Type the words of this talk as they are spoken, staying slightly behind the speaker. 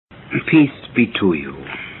Peace be to you.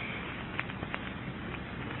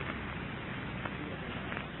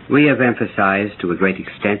 We have emphasized to a great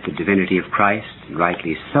extent the divinity of Christ, and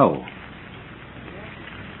rightly so.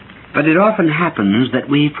 But it often happens that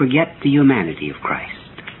we forget the humanity of Christ.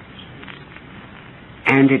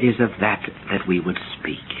 And it is of that we would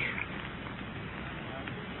speak.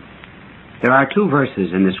 There are two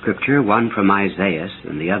verses in the Scripture, one from Isaiah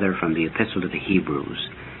and the other from the Epistle to the Hebrews,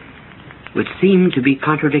 which seem to be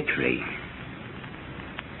contradictory.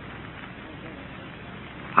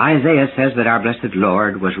 Isaiah says that our blessed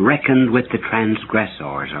Lord was reckoned with the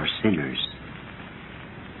transgressors or sinners.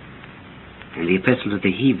 And the Epistle to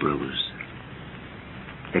the Hebrews,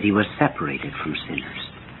 that he was separated from sinners.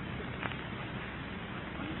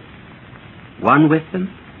 One with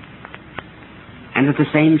them, and at the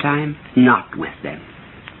same time not with them.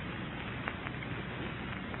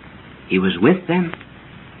 He was with them,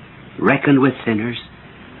 reckoned with sinners,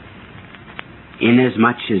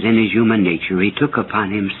 inasmuch as in his human nature he took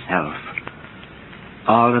upon himself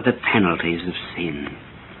all of the penalties of sin.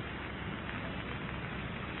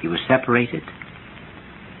 He was separated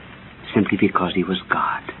simply because he was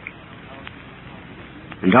God.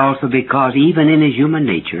 And also because even in his human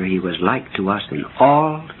nature he was like to us in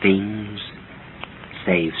all things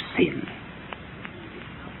save sin.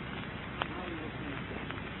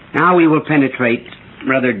 Now we will penetrate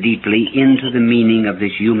rather deeply into the meaning of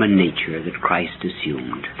this human nature that Christ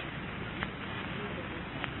assumed.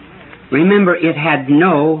 Remember, it had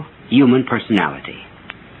no human personality.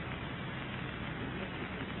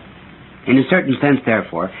 In a certain sense,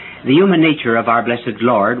 therefore, the human nature of our blessed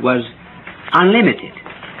Lord was unlimited.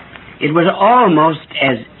 It was almost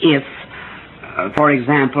as if, for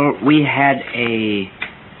example, we had a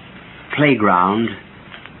playground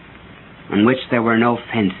on which there were no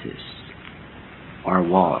fences or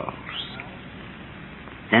walls.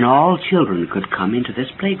 Then all children could come into this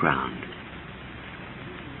playground.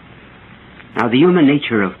 Now, the human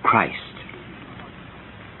nature of Christ,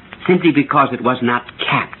 simply because it was not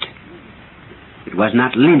capped, it was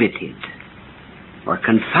not limited or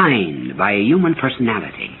confined by a human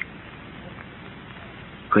personality,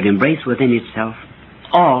 could embrace within itself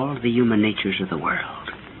all the human natures of the world.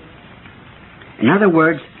 In other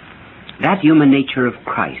words, that human nature of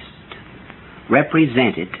Christ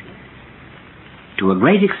represented, to a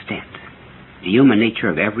great extent, the human nature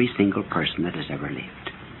of every single person that has ever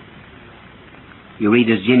lived. You read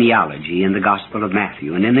his genealogy in the Gospel of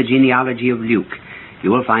Matthew, and in the genealogy of Luke,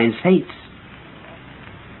 you will find saints,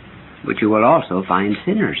 but you will also find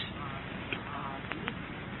sinners.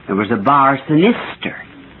 There was a bar sinister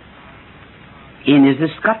in his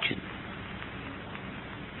escutcheon.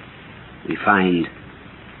 We find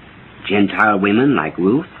Gentile women like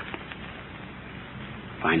Ruth,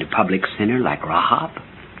 find a public sinner like Rahab.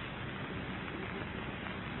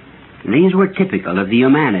 And these were typical of the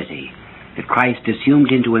humanity that Christ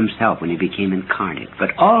assumed into himself when he became incarnate, but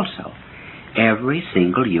also every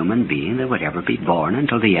single human being that would ever be born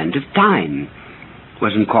until the end of time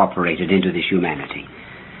was incorporated into this humanity.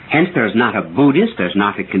 Hence, there is not a Buddhist, there's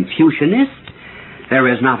not a Confucianist, there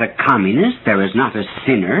is not a communist, there is not a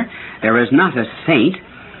sinner, there is not a saint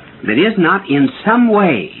that is not in some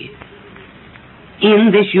way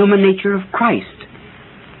in this human nature of Christ.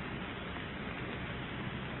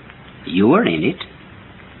 You are in it.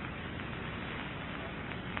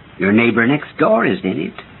 Your neighbor next door is in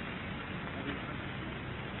it.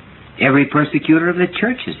 Every persecutor of the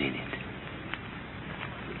church is in it.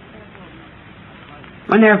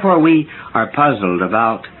 When therefore we are puzzled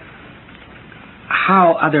about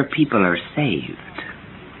how other people are saved,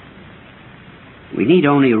 we need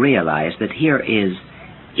only realize that here is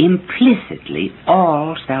implicitly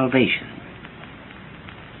all salvation.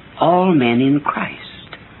 All men in Christ.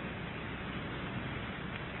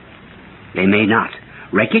 They may not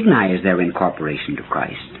recognize their incorporation to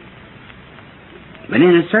Christ, but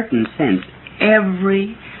in a certain sense,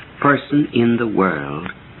 every person in the world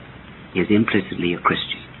is implicitly a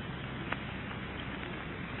Christian.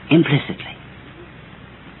 Implicitly.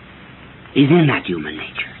 He's in that human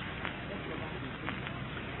nature.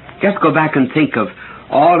 Just go back and think of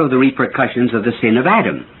all of the repercussions of the sin of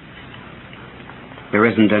Adam. There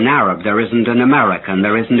isn't an Arab, there isn't an American,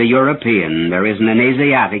 there isn't a European, there isn't an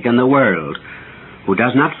Asiatic in the world who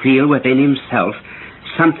does not feel within himself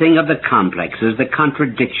something of the complexes, the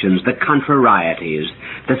contradictions, the contrarieties,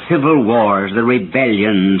 the civil wars, the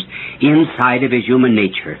rebellions inside of his human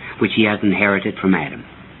nature, which he has inherited from Adam.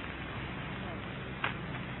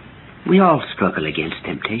 We all struggle against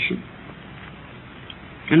temptation.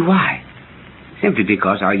 And why? Simply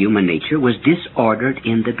because our human nature was disordered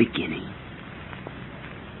in the beginning.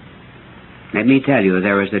 Let me tell you,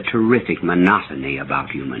 there is a terrific monotony about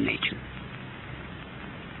human nature.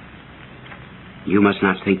 You must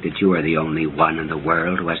not think that you are the only one in the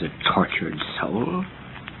world who has a tortured soul.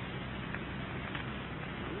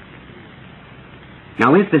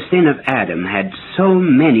 Now, if the sin of Adam had so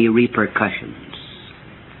many repercussions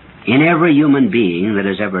in every human being that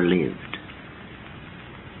has ever lived,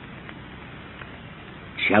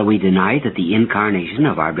 shall we deny that the incarnation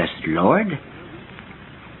of our blessed Lord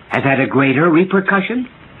has had a greater repercussion?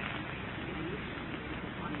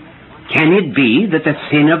 Can it be that the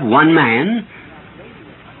sin of one man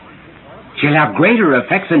shall have greater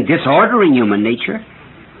effects in disordering human nature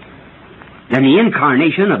than the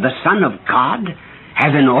incarnation of the Son of God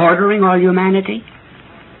has in ordering all humanity?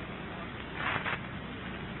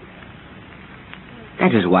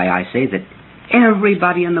 That is why I say that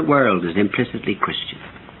everybody in the world is implicitly Christian.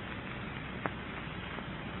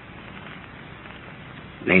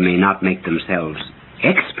 They may not make themselves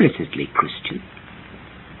explicitly Christian,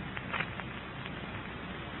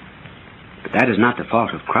 but that is not the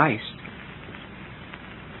fault of Christ.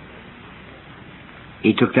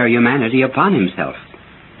 He took their humanity upon himself.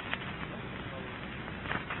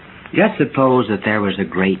 Just suppose that there was a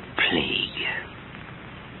great plague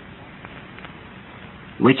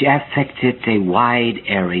which affected a wide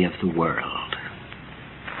area of the world.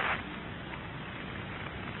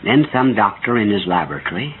 Then some doctor in his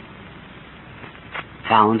laboratory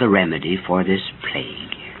found the remedy for this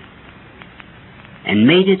plague and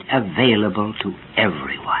made it available to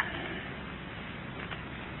everyone.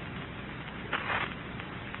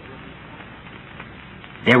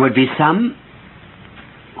 There would be some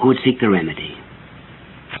who would seek the remedy.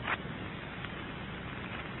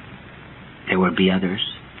 There would be others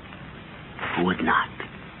who would not.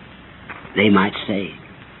 They might say,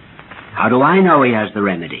 "How do I know he has the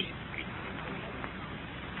remedy?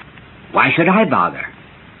 Why should I bother?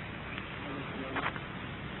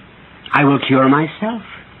 I will cure myself."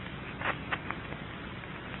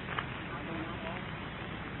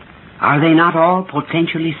 Are they not all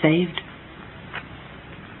potentially saved?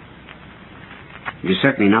 It is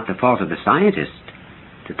certainly not the fault of the scientist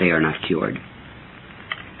that they are not cured.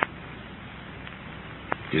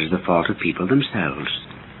 It is the fault of people themselves.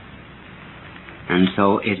 And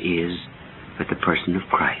so it is with the person of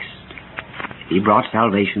Christ. He brought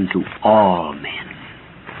salvation to all men.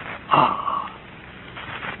 All.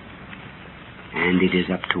 And it is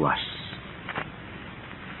up to us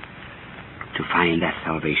to find that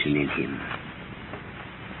salvation in him.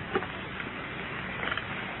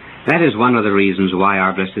 That is one of the reasons why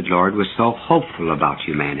our blessed Lord was so hopeful about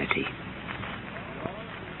humanity.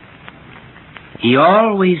 He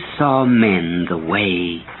always saw men the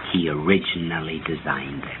way he originally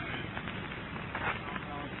designed them.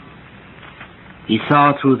 He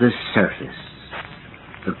saw through the surface,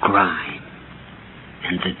 the grime,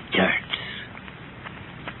 and the dirt,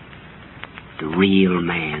 the real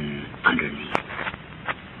man underneath.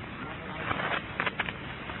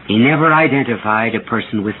 He never identified a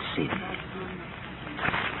person with sin.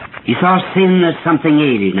 He saw sin as something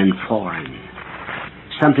alien and foreign,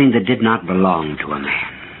 something that did not belong to a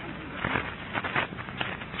man,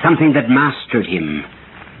 something that mastered him,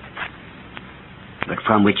 but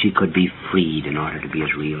from which he could be freed in order to be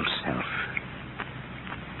his real self.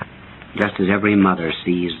 Just as every mother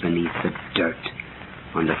sees beneath the dirt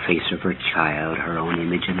on the face of her child her own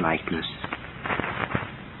image and likeness,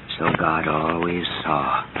 so God always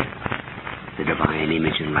saw the divine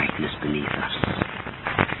image and likeness beneath us.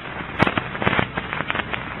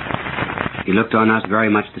 He looked on us very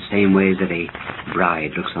much the same way that a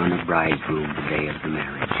bride looks on a bridegroom the day of the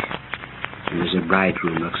marriage, and as a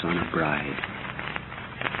bridegroom looks on a bride.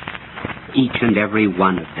 Each and every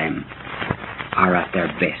one of them are at their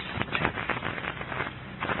best.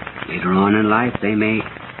 Later on in life, they may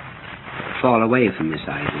fall away from this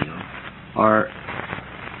ideal, or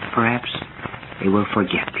perhaps they will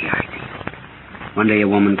forget the ideal. One day a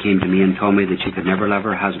woman came to me and told me that she could never love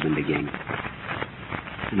her husband again.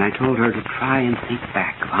 And I told her to try and think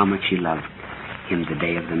back of how much she loved him the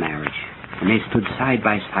day of the marriage. And they stood side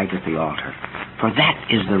by side at the altar. For that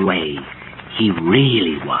is the way he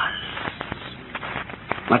really was.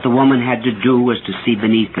 What the woman had to do was to see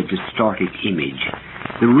beneath the distorted image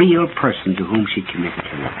the real person to whom she committed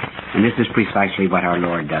her life. And this is precisely what our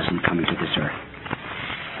Lord does in coming to this earth.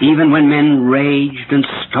 Even when men raged and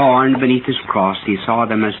stormed beneath his cross, he saw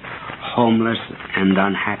them as homeless and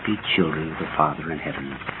unhappy children of the Father in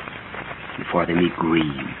heaven. And for them he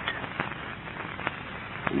grieved.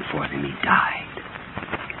 And for them he died.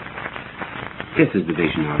 This is the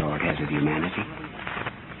vision our Lord has of humanity.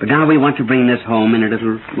 But now we want to bring this home in a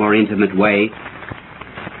little more intimate way.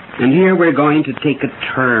 And here we're going to take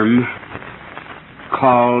a term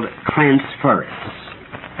called transference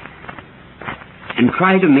and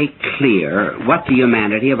try to make clear what the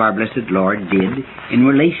humanity of our blessed Lord did in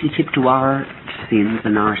relationship to our sins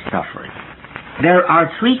and our suffering. There are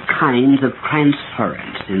three kinds of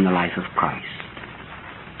transference in the life of Christ.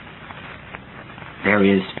 There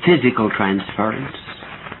is physical transference,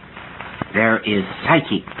 there is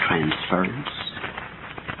psychic transference,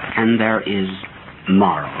 and there is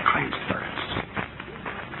moral transference.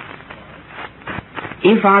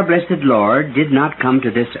 If our blessed Lord did not come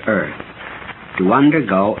to this earth to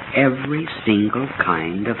undergo every single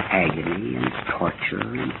kind of agony and torture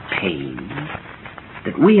and pain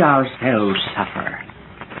that we ourselves suffer,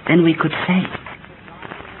 then we could say,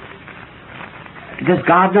 does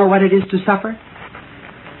God know what it is to suffer?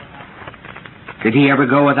 Did he ever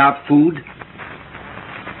go without food?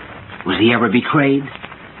 Was he ever betrayed?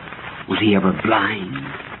 Was he ever blind?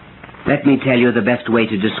 Let me tell you, the best way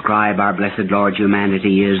to describe our blessed Lord's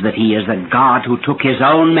humanity is that he is a God who took his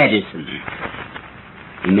own medicine.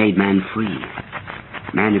 He made man free.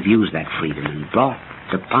 Man abused that freedom and brought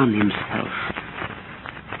upon himself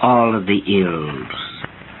all of the ills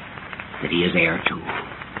that he is heir to.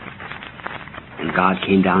 And God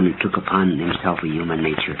came down and took upon himself a human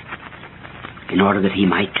nature in order that he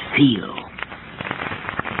might feel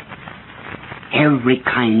every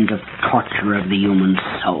kind of torture of the human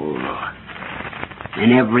soul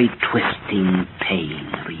and every twisting pain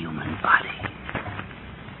of a human body.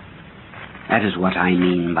 That is what I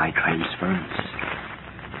mean by transference.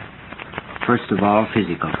 First of all,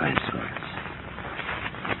 physical transference.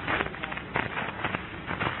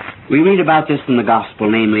 We read about this in the Gospel,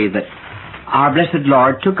 namely that our blessed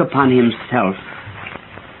Lord took upon himself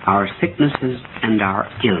our sicknesses and our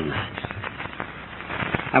illnesses.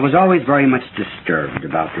 I was always very much disturbed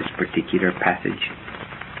about this particular passage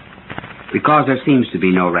because there seems to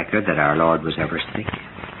be no record that our Lord was ever sick.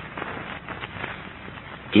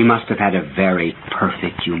 He must have had a very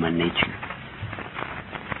perfect human nature.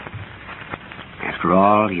 After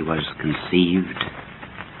all, he was conceived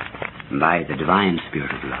by the divine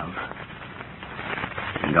spirit of love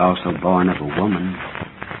and also born of a woman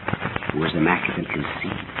who was immaculately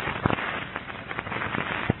conceived.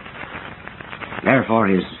 Therefore,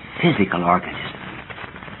 his physical organism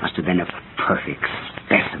must have been a perfect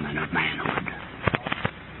specimen of manhood.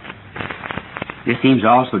 This seems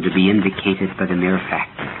also to be indicated by the mere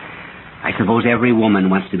fact that I suppose every woman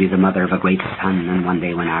wants to be the mother of a great son, and one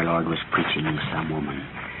day when our Lord was preaching, some woman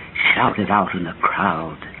shouted out in the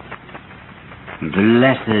crowd,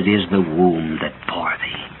 "Blessed is the womb that bore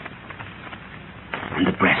thee, and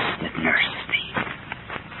the breast that nursed thee."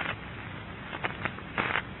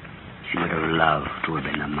 She would have loved to have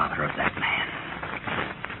been the mother of that man.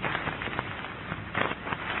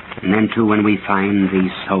 And then, too, when we find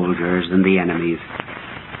these soldiers and the enemies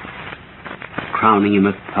crowning him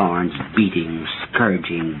with thorns, beating,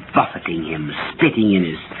 scourging, buffeting him, spitting in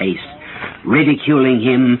his face, ridiculing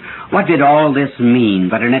him, what did all this mean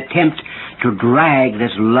but an attempt to drag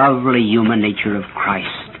this lovely human nature of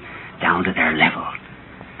Christ down to their level?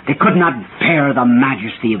 They could not bear the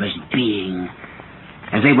majesty of his being.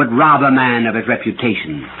 As they would rob a man of his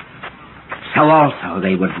reputation, so also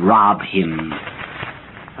they would rob him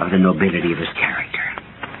of the nobility of his character.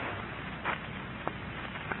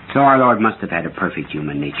 So our Lord must have had a perfect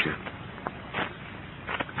human nature.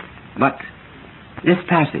 But this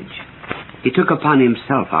passage, he took upon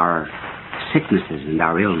himself our sicknesses and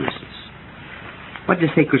our illnesses. What does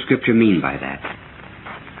sacred Scripture mean by that?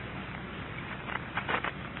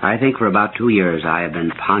 I think for about 2 years I have been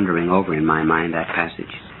pondering over in my mind that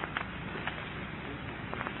passage.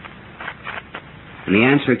 And the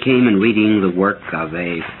answer came in reading the work of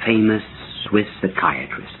a famous Swiss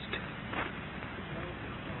psychiatrist.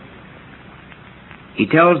 He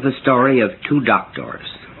tells the story of 2 doctors,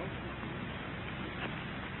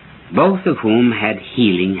 both of whom had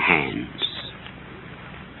healing hands.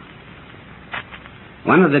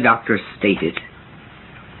 One of the doctors stated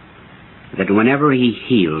that whenever he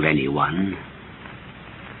healed anyone,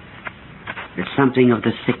 that something of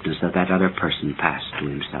the sickness of that other person passed to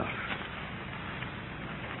himself.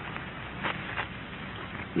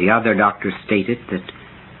 The other doctor stated that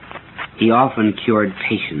he often cured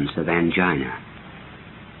patients of angina,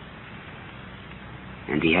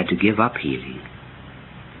 and he had to give up healing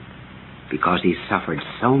because he suffered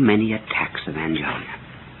so many attacks of angina.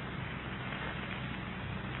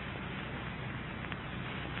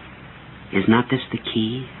 Is not this the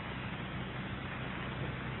key?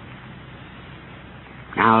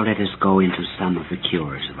 Now let us go into some of the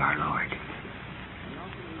cures of our Lord.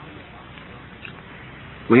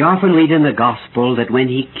 We often read in the Gospel that when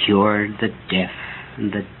he cured the deaf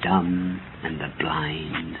and the dumb and the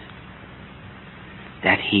blind,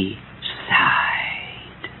 that he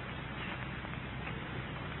sighed.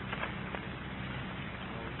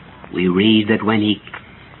 We read that when he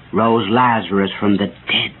rose Lazarus from the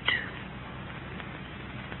dead,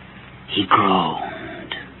 he groaned.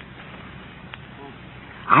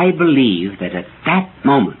 I believe that at that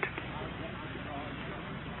moment,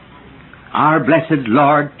 our blessed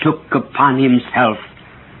Lord took upon himself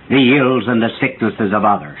the ills and the sicknesses of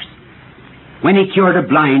others. When he cured a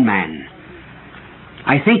blind man,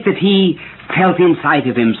 I think that he felt inside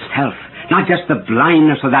of himself not just the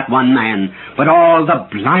blindness of that one man, but all the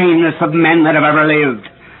blindness of men that have ever lived.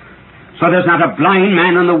 So there's not a blind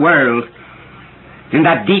man in the world, in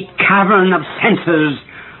that deep cavern of senses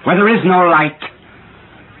where there is no light,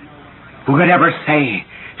 who could ever say,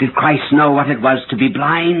 did Christ know what it was to be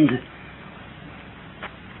blind?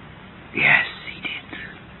 Yes, he did.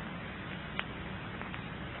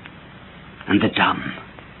 And the dumb,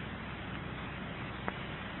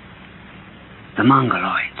 the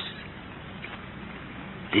mongoloids,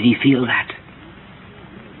 did he feel that?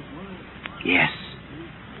 Yes.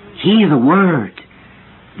 He, the Word,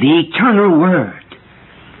 the eternal Word,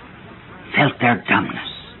 felt their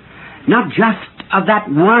dumbness. Not just of that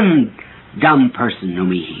one dumb person whom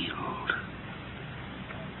he healed,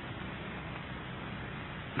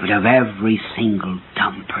 but of every single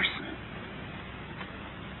dumb person.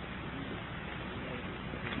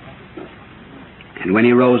 And when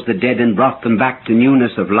he rose the dead and brought them back to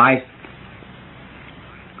newness of life,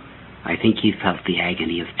 I think he felt the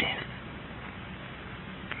agony of death.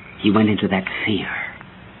 He went into that fear,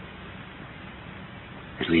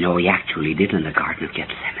 as we know he actually did in the Garden of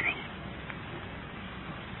Gethsemane.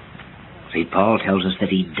 St. Paul tells us that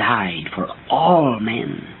he died for all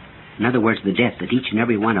men. In other words, the death that each and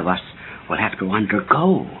every one of us will have to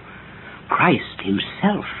undergo. Christ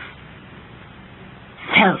himself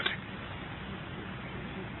felt.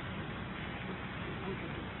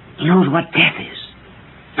 He knows what death is.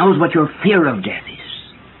 Knows what your fear of death is.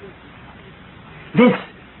 This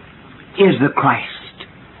is the Christ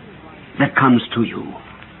that comes to you.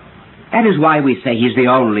 That is why we say he's the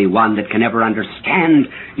only one that can ever understand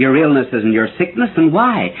your illnesses and your sickness. And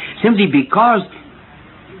why? Simply because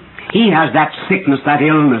he has that sickness, that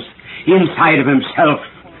illness inside of himself.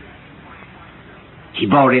 He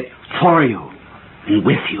bore it for you and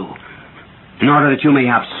with you in order that you may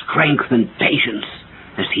have strength and patience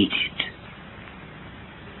as he did.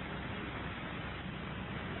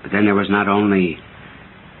 But then there was not only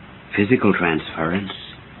physical transference,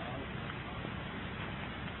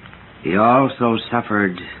 he also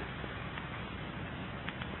suffered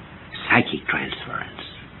psychic transference.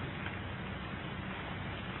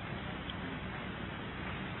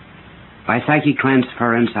 By psychic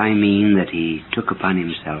transference, I mean that he took upon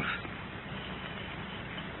himself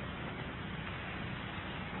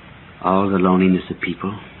all the loneliness of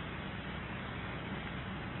people,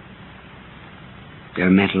 their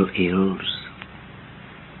mental ills,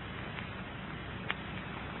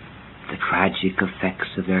 the tragic effects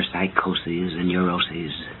of their psychoses and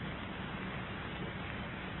neuroses.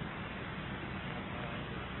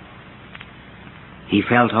 He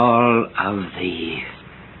felt all of the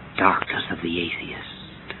darkness of the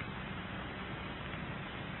atheist.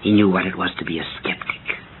 He knew what it was to be a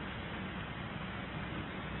skeptic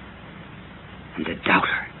and a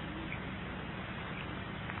doubter.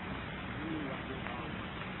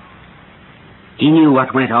 He knew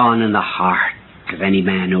what went on in the heart of any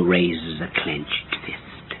man who raises a clenched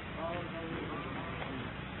fist.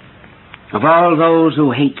 Of all those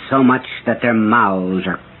who hate so much that their mouths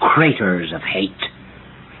are craters of hate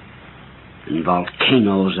and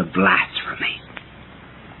volcanoes of blasphemy.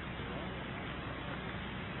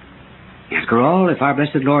 After all, if our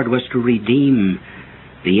blessed Lord was to redeem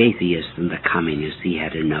the atheist and the communist, he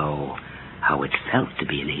had to know how it felt to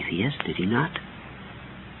be an atheist, did he not?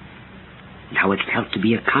 And how it felt to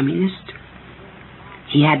be a communist?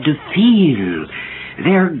 He had to feel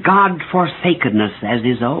their God-forsakenness as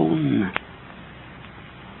his own.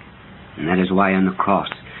 And that is why on the cross,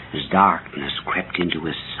 as darkness crept into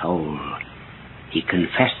his soul, he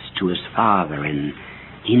confessed to his Father in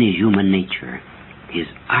his human nature his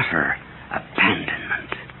utter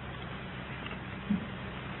abandonment.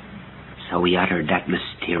 So he uttered that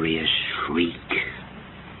mysterious shriek.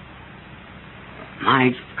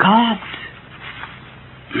 My God!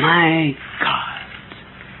 My God!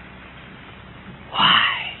 Why?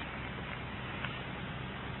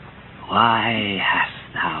 Why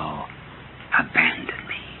hast abandon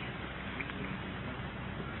me.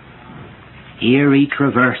 Here he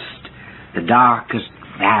traversed the darkest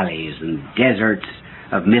valleys and deserts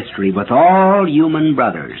of mystery with all human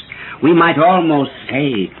brothers. We might almost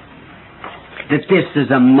say that this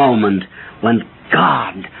is a moment when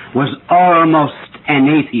God was almost an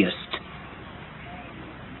atheist.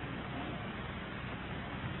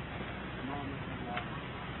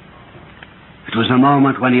 It was a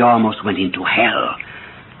moment when he almost went into hell,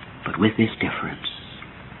 but with this difference,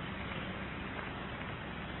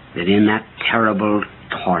 that in that terrible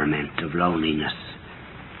torment of loneliness,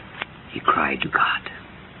 he cried to God.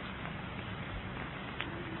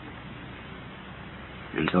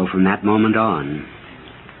 And so from that moment on,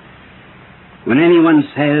 when anyone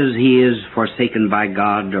says he is forsaken by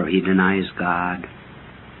God or he denies God,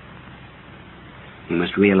 he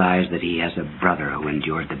must realize that he has a brother who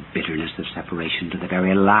endured the bitterness of separation to the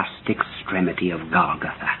very last extremity of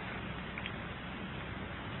Golgotha.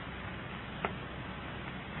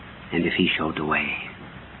 And if he showed the way,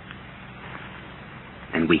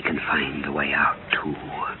 then we can find the way out too.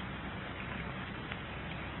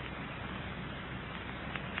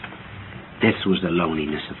 This was the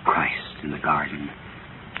loneliness of Christ in the garden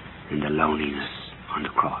and the loneliness on the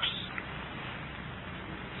cross.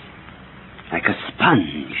 Like a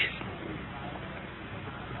sponge,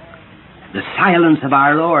 the silence of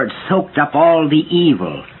our Lord soaked up all the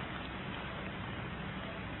evil.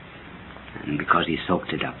 And because he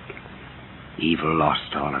soaked it up, evil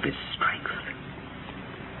lost all of its strength.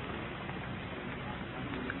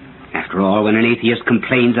 After all, when an atheist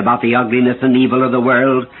complains about the ugliness and evil of the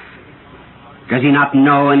world, does he not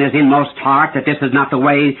know in his inmost heart that this is not the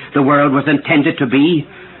way the world was intended to be?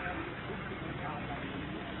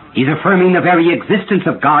 He's affirming the very existence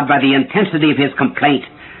of God by the intensity of his complaint.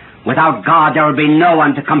 Without God, there will be no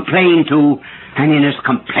one to complain to, and in his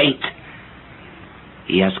complaint,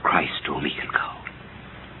 he has Christ to whom he can go.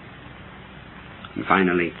 And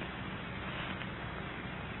finally,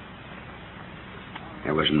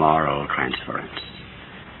 there was moral transference.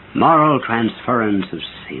 Moral transference of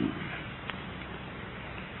sin.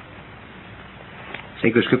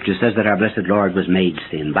 Sacred Scripture says that our blessed Lord was made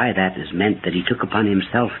sin. By that is meant that he took upon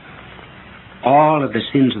himself all of the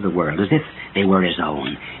sins of the world as if they were his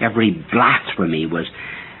own. Every blasphemy was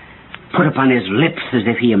put upon his lips as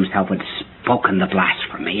if he himself had spoken the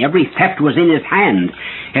blasphemy. Every theft was in his hand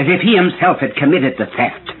as if he himself had committed the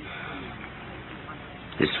theft.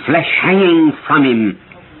 His flesh hanging from him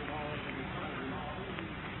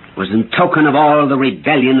was in token of all the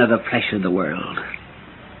rebellion of the flesh of the world.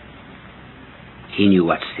 He knew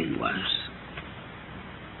what sin was.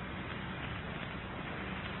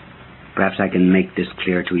 Perhaps I can make this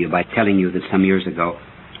clear to you by telling you that some years ago,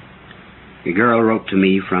 a girl wrote to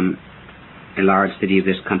me from a large city of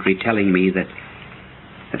this country telling me that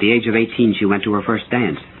at the age of 18 she went to her first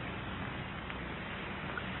dance.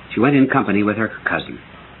 She went in company with her cousin.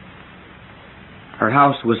 Her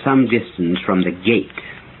house was some distance from the gate.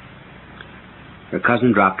 Her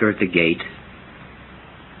cousin dropped her at the gate,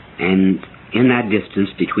 and in that distance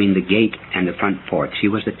between the gate and the front porch, she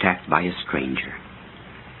was attacked by a stranger.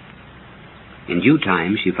 In due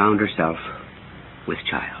time, she found herself with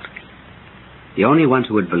child. The only ones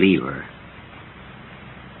who would believe her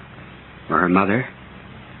were her mother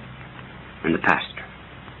and the pastor.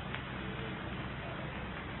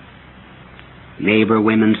 Neighbor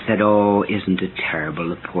women said, "Oh, isn't it terrible?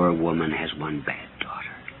 The poor woman has one bad daughter."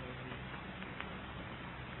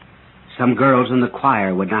 Some girls in the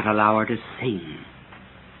choir would not allow her to sing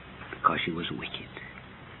because she was wicked.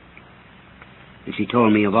 And she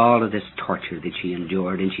told me of all of this torture that she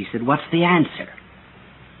endured, and she said, "What's the answer?"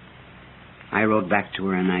 I wrote back to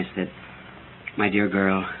her and I said, "My dear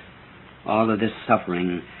girl, all of this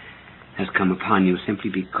suffering has come upon you simply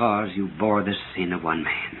because you bore the sin of one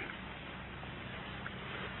man.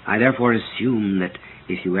 I therefore assume that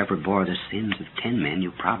if you ever bore the sins of 10 men,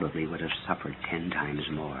 you probably would have suffered 10 times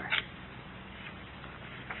more.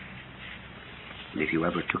 And if you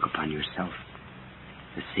ever took upon yourself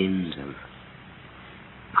the sins of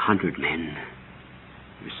 100 men,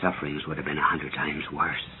 your sufferings would have been 100 times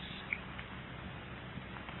worse.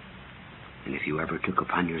 And if you ever took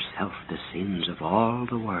upon yourself the sins of all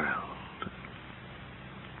the world,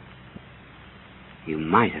 you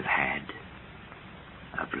might have had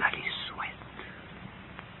a bloody sweat.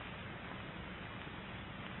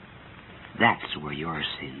 That's where your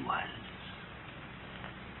sin was,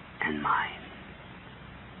 and mine,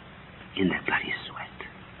 in that bloody sweat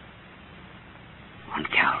on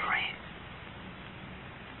Calvary,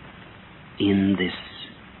 in this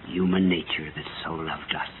human nature that so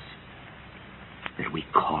loved us that we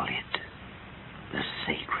call it